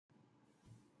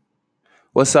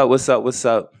What's up? What's up? What's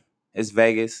up? It's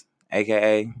Vegas,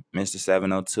 aka Mr.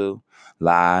 702,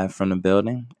 live from the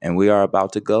building, and we are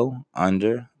about to go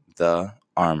under the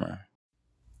armor.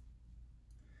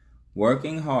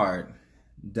 Working hard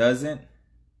doesn't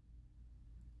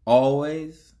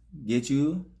always get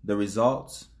you the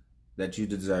results that you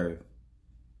deserve.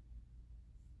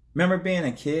 Remember being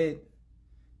a kid?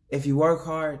 If you work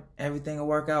hard, everything will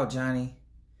work out, Johnny.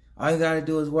 All you gotta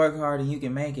do is work hard and you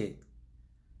can make it.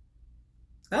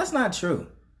 That's not true.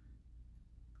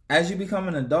 As you become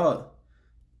an adult,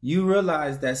 you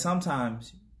realize that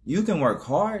sometimes you can work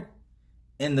hard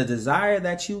and the desire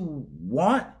that you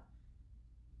want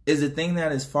is the thing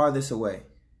that is farthest away.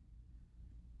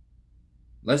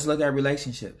 Let's look at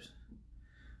relationships.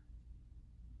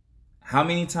 How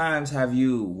many times have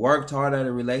you worked hard at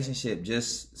a relationship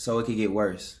just so it could get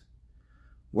worse?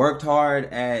 Worked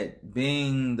hard at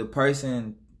being the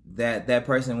person that that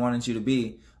person wanted you to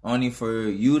be, only for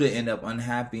you to end up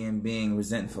unhappy and being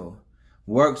resentful.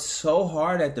 Worked so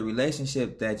hard at the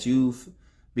relationship that you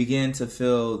begin to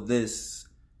feel this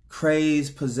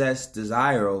crazed, possessed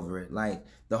desire over it. Like,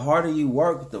 the harder you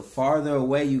work, the farther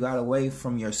away you got away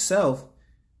from yourself.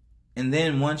 And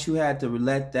then once you had to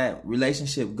let that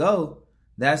relationship go,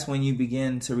 that's when you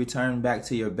begin to return back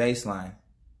to your baseline.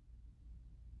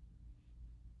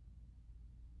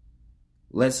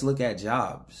 Let's look at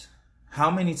jobs. How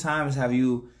many times have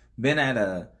you been at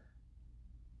a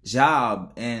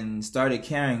job and started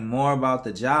caring more about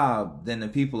the job than the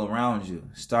people around you?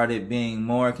 Started being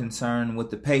more concerned with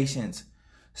the patients,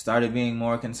 started being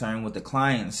more concerned with the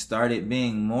clients, started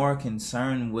being more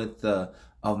concerned with the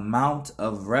amount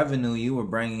of revenue you were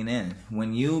bringing in.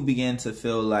 When you begin to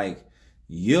feel like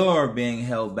you're being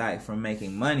held back from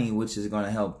making money, which is going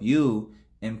to help you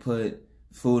and put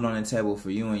food on the table for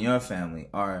you and your family,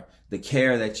 or the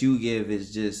care that you give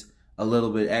is just a little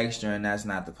bit extra and that's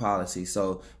not the policy.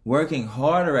 So working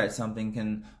harder at something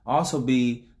can also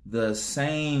be the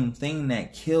same thing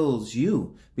that kills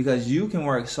you, because you can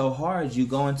work so hard you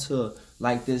go into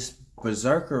like this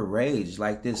berserker rage,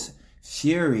 like this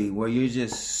fury where you're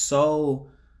just so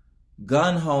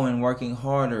gun-ho and working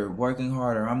harder.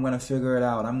 I'm going to figure it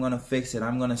out. I'm going to fix it.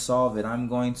 I'm going to solve it. I'm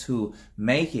going to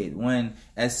make it. When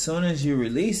as soon as you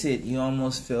release it, you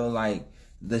almost feel like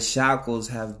the shackles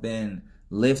have been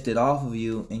lifted off of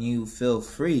you and you feel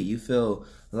free. You feel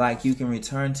like you can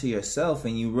return to yourself,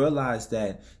 and you realize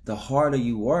that the harder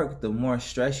you work, the more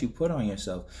stress you put on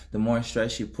yourself. The more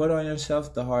stress you put on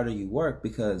yourself, the harder you work,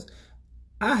 because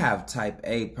I have type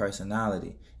A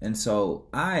personality. And so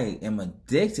I am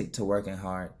addicted to working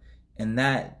hard. And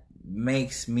that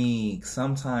makes me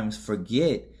sometimes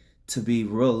forget to be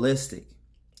realistic.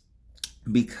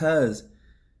 Because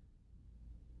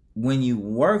when you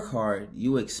work hard,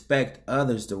 you expect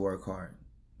others to work hard.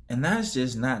 And that's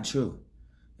just not true.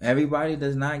 Everybody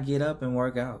does not get up and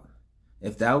work out.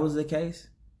 If that was the case,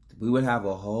 we would have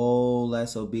a whole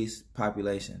less obese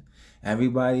population.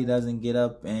 Everybody doesn't get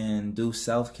up and do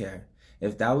self-care.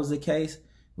 If that was the case,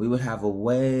 we would have a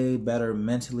way better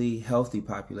mentally healthy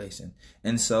population.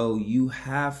 And so you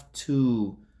have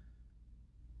to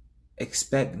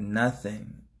expect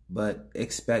nothing, but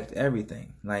expect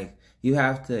everything. Like, you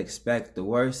have to expect the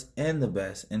worst and the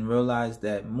best, and realize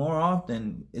that more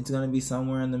often it's going to be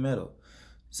somewhere in the middle.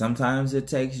 Sometimes it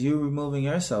takes you removing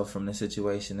yourself from the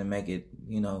situation to make it,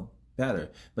 better.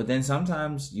 But then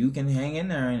sometimes you can hang in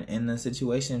there and the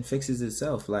situation fixes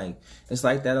itself. Like, it's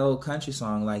like that old country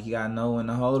song, like, you gotta know when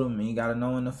to hold 'em and you gotta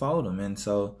know when to fold 'em. And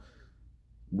so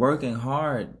working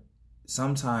hard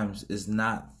sometimes is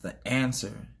not the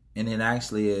answer, and it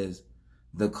actually is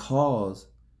the cause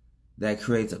that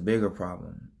creates a bigger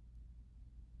problem.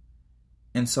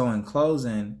 And so in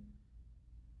closing,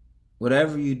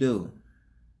 whatever you do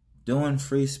in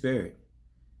free spirit,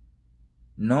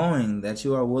 knowing that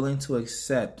you are willing to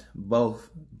accept both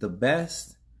the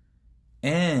best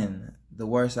and the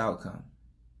worst outcome.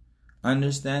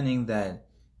 Understanding that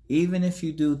even if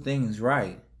you do things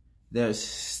right, there's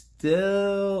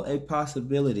still a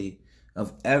possibility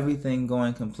of everything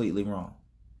going completely wrong.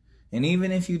 And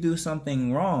even if you do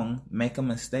something wrong, make a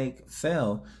mistake,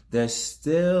 fail, there's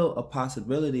still a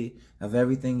possibility of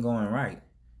everything going right.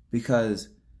 Because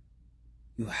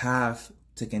you have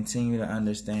to continue to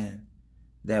understand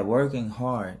that working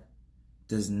hard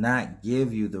does not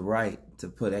give you the right to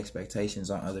put expectations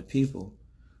on other people,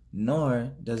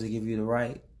 nor does it give you the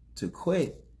right to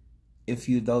quit if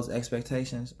those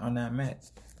expectations are not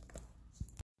met.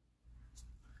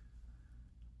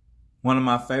 One of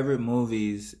my favorite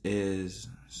movies is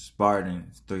Spartan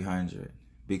 300,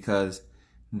 because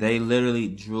they literally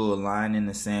drew a line in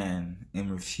the sand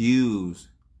and refused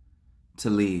to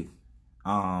leave.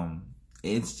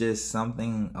 It's just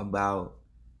something about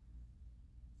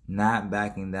not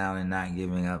backing down and not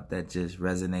giving up that just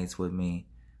resonates with me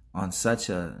on such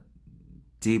a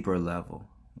deeper level.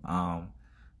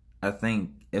 I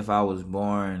think if I was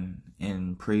born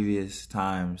in previous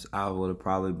times, I would have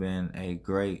probably been a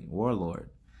great warlord.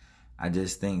 I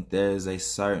just think there's a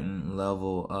certain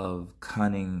level of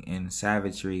cunning and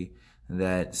savagery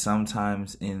that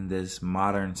sometimes in this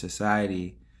modern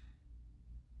society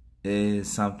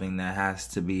is something that has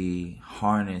to be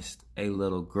harnessed a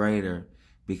little greater,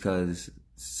 because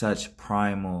such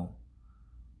primal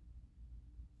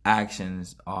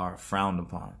actions are frowned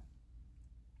upon.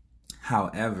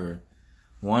 However,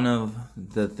 one of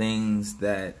the things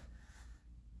that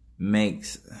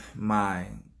makes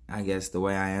the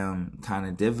way I am kind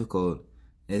of difficult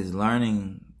is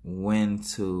learning when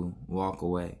to walk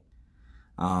away.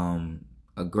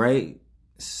 A great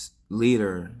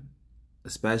leader,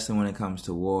 especially when it comes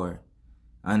to war,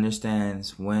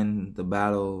 understands when the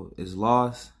battle is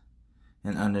lost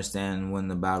and understand when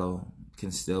the battle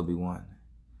can still be won.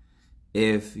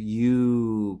 If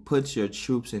you put your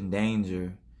troops in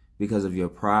danger because of your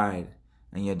pride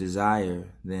and your desire,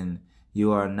 then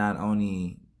you are not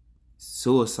only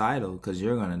suicidal because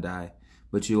you're going to die,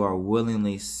 but you are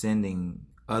willingly sending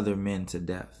other men to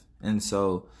death. And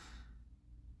so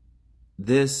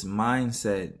this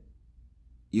mindset,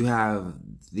 you have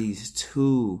these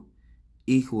two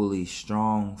equally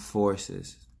strong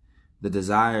forces, the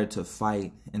desire to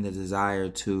fight and the desire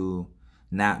to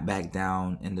not back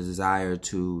down and the desire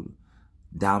to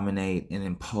dominate and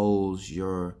impose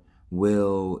your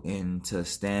will and to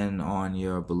stand on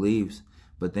your beliefs.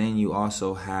 But then you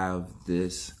also have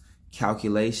this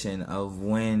calculation of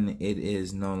when it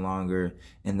is no longer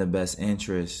in the best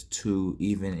interest to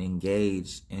even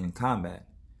engage in combat.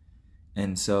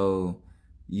 And so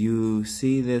you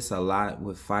see this a lot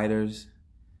with fighters,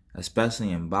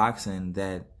 especially in boxing,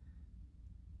 that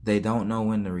they don't know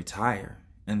when to retire.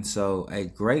 And so a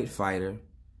great fighter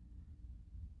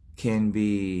can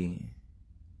be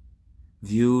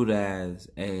viewed as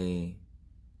a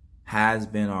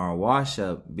has-been or a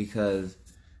wash-up because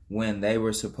when they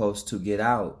were supposed to get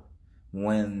out,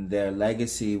 when their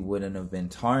legacy wouldn't have been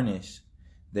tarnished,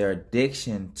 their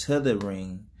addiction to the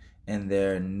ring and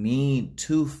their need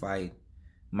to fight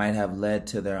might have led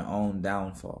to their own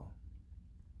downfall.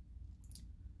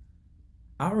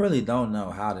 I really don't know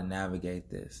how to navigate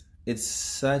this. It's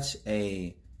such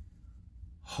a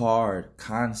hard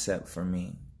concept for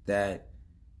me that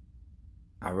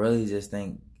I really just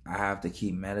think I have to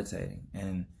keep meditating.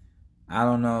 And I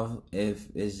don't know if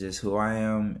it's just who I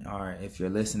am or if you're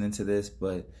listening to this,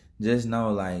 but just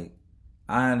know, like,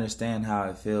 I understand how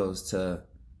it feels to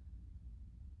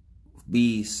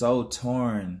be so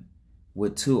torn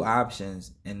with two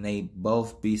options and they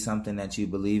both be something that you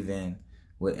believe in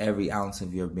with every ounce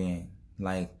of your being.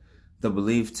 Like the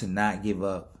belief to not give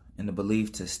up and the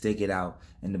belief to stick it out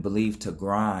and the belief to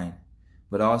grind,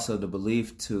 but also the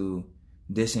belief to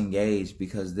disengage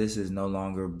because this is no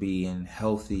longer being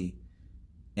healthy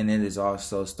and it is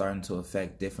also starting to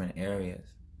affect different areas.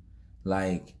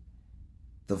 Like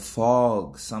the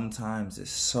fog sometimes is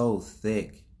so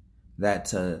thick that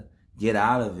to get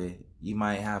out of it, you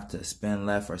might have to spin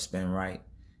left or spin right.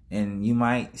 And you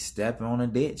might step on a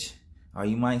ditch, or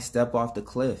you might step off the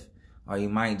cliff, or you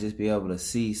might just be able to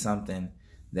see something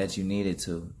that you needed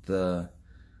to. The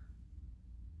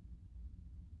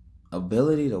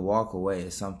ability to walk away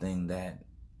is something that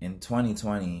in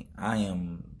 2020 I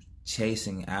am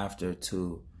chasing after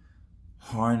to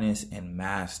harness and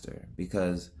master,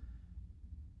 because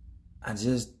I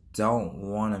just don't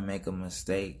want to make a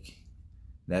mistake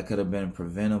that could have been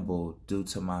preventable due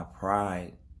to my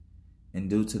pride and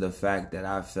due to the fact that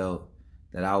I felt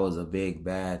that I was a big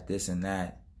bad this and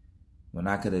that when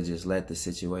I could have just let the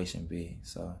situation be.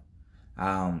 So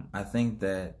I think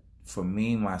that for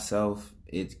me, myself,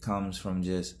 it comes from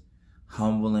just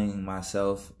humbling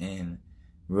myself and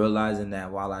realizing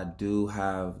that while I do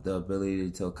have the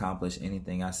ability to accomplish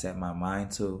anything I set my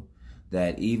mind to,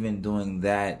 that even doing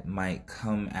that might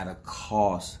come at a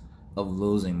cost of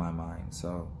losing my mind.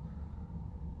 So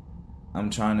I'm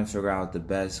trying to figure out the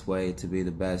best way to be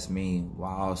the best me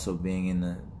while also being in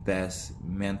the best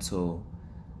mental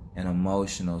and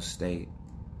emotional state.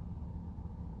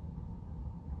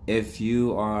 If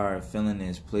you are feeling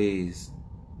this, please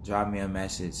drop me a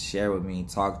message, share with me,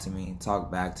 talk to me, talk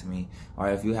back to me. Or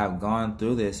if you have gone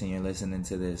through this and you're listening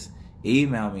to this,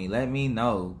 email me, let me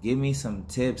know, give me some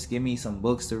tips, give me some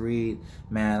books to read.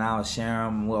 Man, I'll share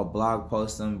them, we'll blog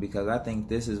post them, because I think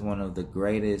this is one of the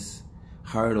greatest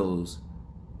hurdles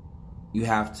you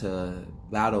have to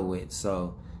battle with.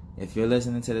 So if you're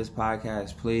listening to this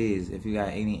podcast, please, if you got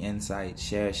any insight,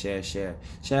 share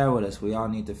with us. We all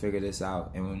need to figure this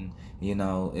out. And when,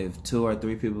 if 2 or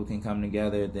 3 people can come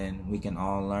together, then we can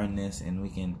all learn this, and we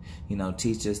can,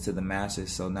 teach this to the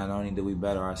masses. So not only do we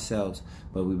better ourselves,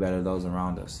 but we better those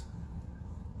around us.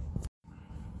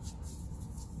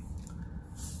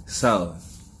 So,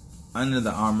 Under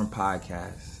the Armor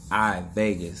Podcast, I,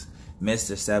 Vegas,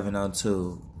 Mr.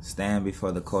 702, stand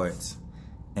before the courts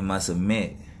and must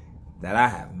admit that I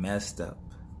have messed up.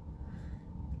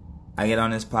 I get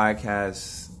on this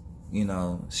podcast,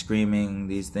 screaming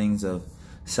these things of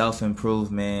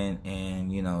self-improvement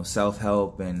and,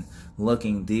 self-help and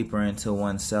looking deeper into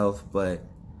oneself. But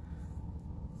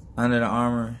Under the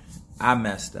Armor, I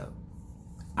messed up.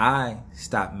 I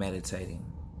stopped meditating,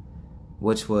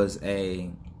 which was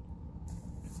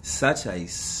such a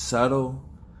subtle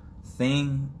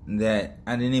thing that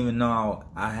I didn't even know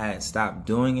I had stopped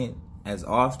doing it as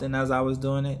often as I was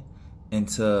doing it,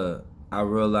 until I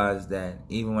realized that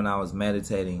even when I was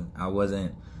meditating, I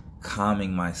wasn't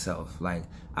calming myself. Like,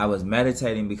 I was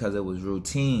meditating because it was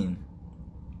routine,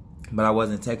 but I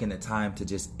wasn't taking the time to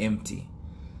just empty.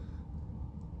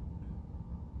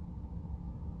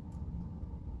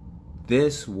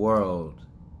 This world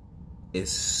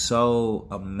is so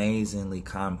amazingly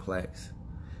complex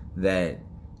that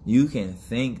you can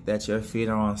think that your feet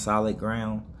are on solid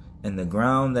ground, and the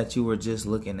ground that you were just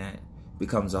looking at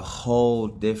becomes a whole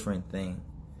different thing.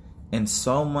 And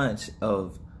so much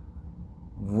of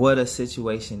what a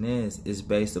situation is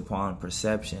based upon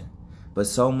perception. But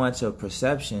so much of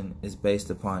perception is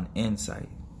based upon insight.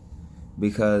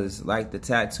 Because like the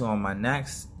tattoo on my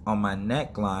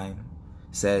neckline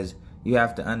says, you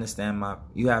have to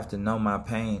you have to know my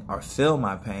pain or feel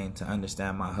my pain to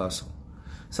understand my hustle.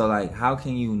 So like, how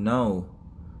can you know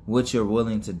what you're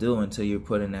willing to do until you're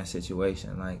put in that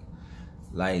situation?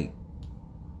 Like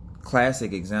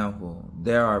classic example,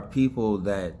 there are people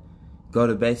that go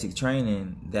to basic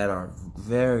training that are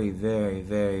very, very,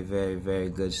 very, very, very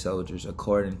good soldiers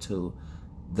according to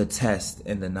the test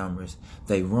and the numbers.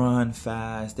 They run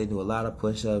fast, they do a lot of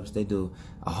push-ups, they do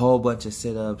a whole bunch of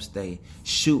sit-ups, they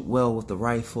shoot well with the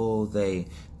rifle, they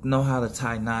know how to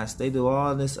tie knots, they do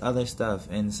all this other stuff,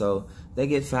 and so they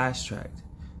get fast-tracked.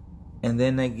 And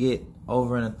then they get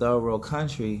over in a third world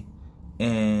country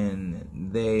and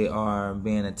they are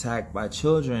being attacked by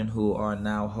children who are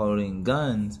now holding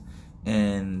guns,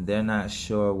 and they're not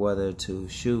sure whether to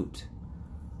shoot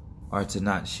or to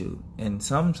not shoot. And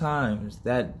sometimes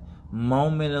that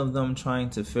moment of them trying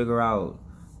to figure out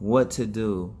what to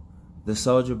do, the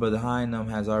soldier behind them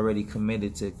has already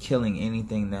committed to killing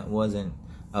anything that wasn't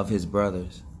of his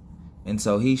brothers. And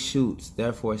so he shoots,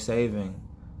 therefore saving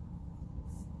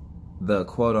the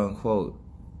quote-unquote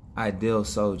ideal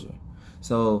soldier.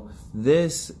 So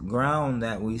this ground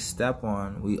that we step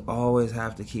on, we always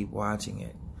have to keep watching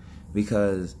it,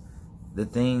 because the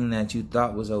thing that you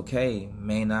thought was okay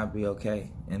may not be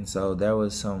okay. And so there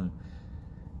was some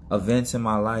events in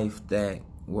my life that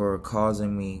were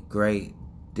causing me great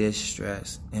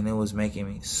distress, and it was making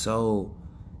me so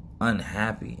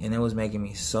unhappy, and it was making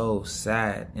me so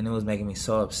sad, and it was making me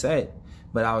so upset.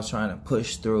 But I was trying to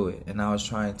push through it, and I was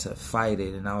trying to fight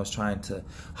it, and I was trying to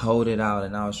hold it out,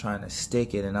 and I was trying to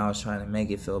stick it, and I was trying to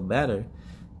make it feel better.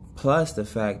 Plus the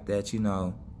fact that,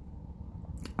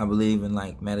 I believe in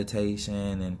like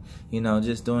meditation and,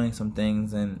 just doing some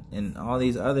things and all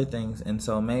these other things. And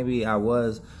so maybe I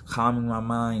was calming my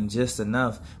mind just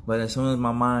enough, but as soon as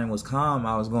my mind was calm,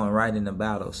 I was going right into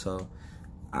battle. So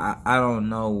I don't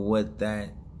know what that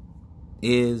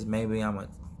is. Maybe I'm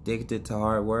addicted to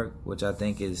hard work, which I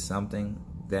think is something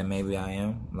that maybe I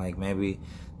am. Like maybe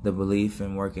the belief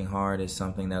in working hard is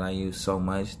something that I use so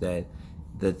much that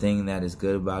the thing that is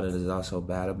good about it is also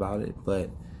bad about it. But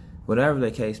whatever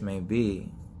the case may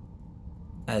be,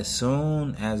 as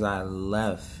soon as I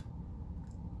left,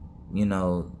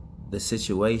 the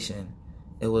situation,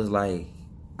 it was like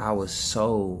I was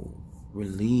so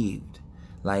relieved.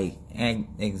 Like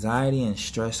anxiety and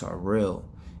stress are real,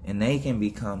 and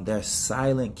they're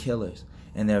silent killers,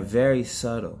 and they're very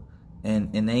subtle,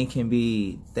 and they can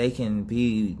be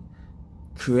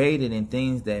created in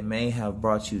things that may have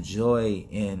brought you joy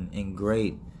and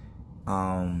great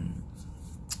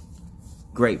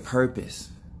purpose.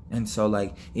 And so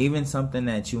like even something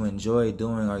that you enjoy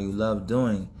doing or you love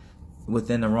doing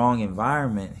within the wrong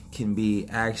environment can be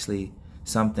actually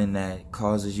something that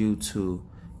causes you to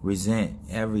resent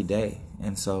every day.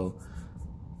 And so,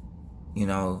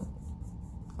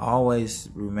 always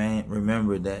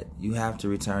remember that you have to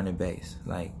return to base.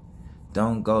 Like,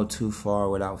 don't go too far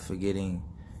without forgetting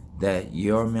that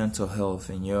your mental health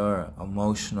and your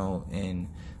emotional and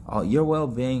your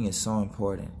well-being is so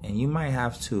important, and you might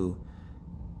have to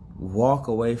walk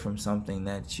away from something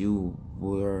that you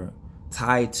were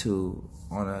tied to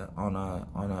on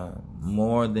a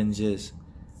more than just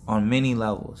on many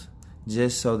levels,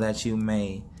 just so that you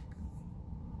may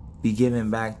be given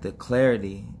back the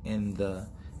clarity and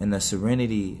the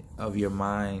serenity of your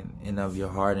mind and of your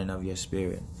heart and of your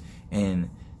spirit. And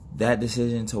that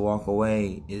decision to walk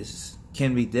away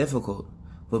can be difficult,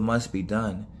 but must be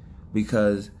done,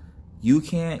 because you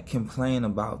can't complain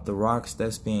about the rocks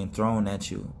that's being thrown at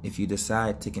you if you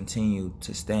decide to continue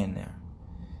to stand there.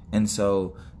 And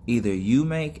so either you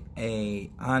make a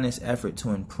honest effort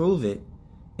to improve it,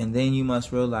 and then you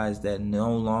must realize that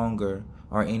no longer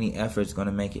are any efforts going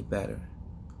to make it better.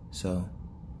 So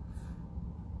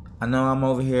I know I'm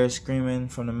over here screaming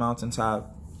from the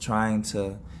mountaintop, trying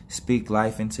to speak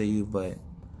life into you, but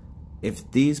if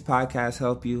these podcasts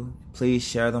help you, please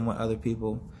share them with other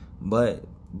people. But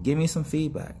give me some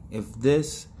feedback. If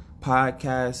this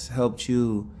podcast helped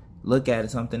you look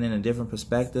at something in a different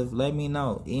perspective, let me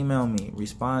know. Email me,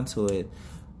 respond to it.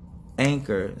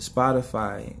 Anchor,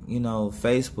 Spotify,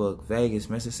 Facebook, Vegas,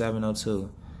 Mr. 702,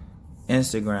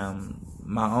 Instagram,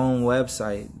 my own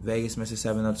website,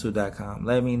 VegasMr702.com.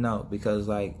 Let me know, because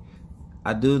I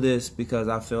do this because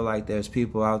I feel like there's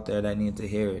people out there that need to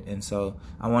hear it. And so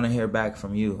I want to hear back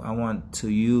from you. I want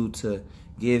you to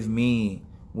give me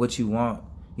what you want.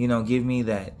 Give me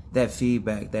that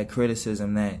feedback, that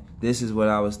criticism, that this is what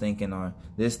I was thinking, or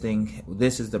this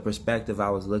is the perspective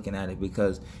I was looking at it.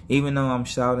 Because even though I'm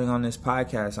shouting on this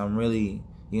podcast, I'm really,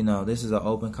 this is an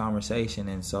open conversation.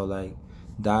 And so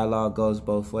dialogue goes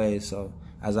both ways. So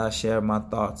as I share my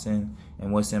thoughts and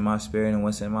what's in my spirit and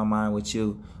what's in my mind with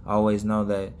you, always know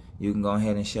that you can go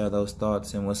ahead and share those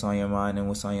thoughts and what's on your mind and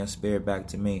what's on your spirit back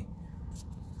to me.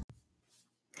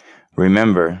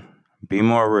 Remember, be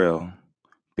more real,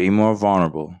 be more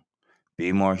vulnerable,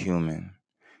 be more human.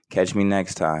 Catch me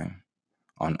next time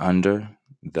on Under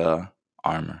the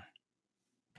Armor.